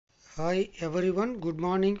Hi everyone, good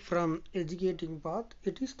morning from Educating Path.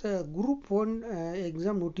 It is the Group 1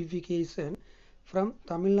 exam notification from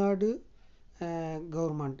Tamil Nadu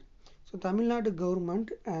government. So Tamil Nadu government,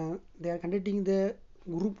 they are conducting the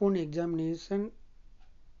Group 1 examination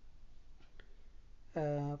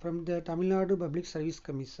from the Tamil Nadu Public Service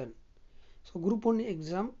Commission. So Group 1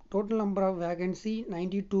 exam, total number of vacancy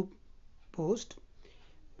 92 post.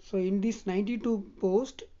 So in this 92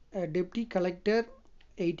 post, Deputy Collector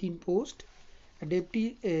 18 post,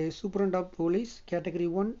 Deputy Superintendent of Police Category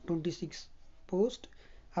 1 26 post,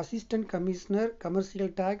 Assistant Commissioner Commercial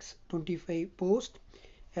Tax 25 post,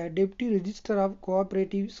 Deputy Register of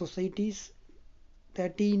Cooperative Societies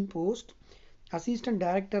 13 post, Assistant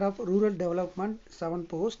Director of Rural Development 7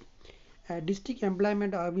 post, District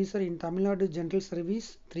Employment Officer in Tamil Nadu General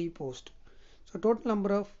Service 3 post. So total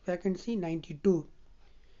number of vacancy 92.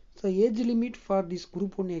 So age limit for this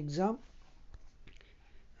Group 1 exam,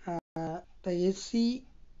 the SC,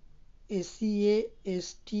 SCA,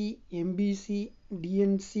 ST, MBC,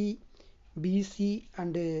 DNC, BC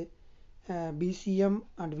and BCM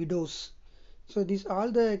and widows. So these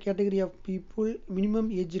all the category of people.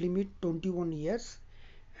 Minimum age limit 21 years,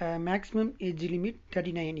 maximum age limit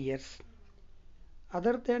 39 years.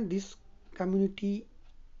 Other than this community,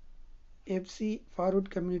 FC, forward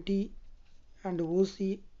community and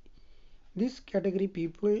OC, this category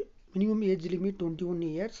people, minimum age limit 21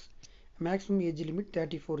 years, maximum age limit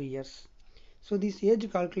 34 years. So this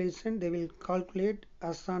age calculation they will calculate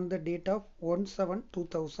as on the date of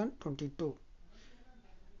 1/7/2022.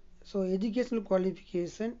 So educational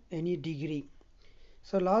qualification any degree.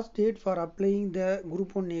 So last date for applying the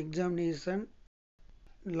Group 1 examination,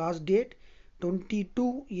 last date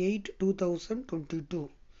 22/8/2022.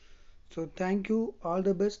 So thank you, all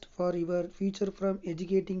the best for your future from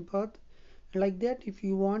Educating Path. Like that, if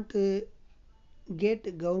you want to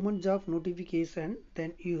get government job notification,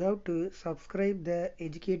 then you have to subscribe the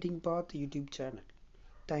Educating Path YouTube channel.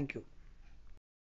 Thank you.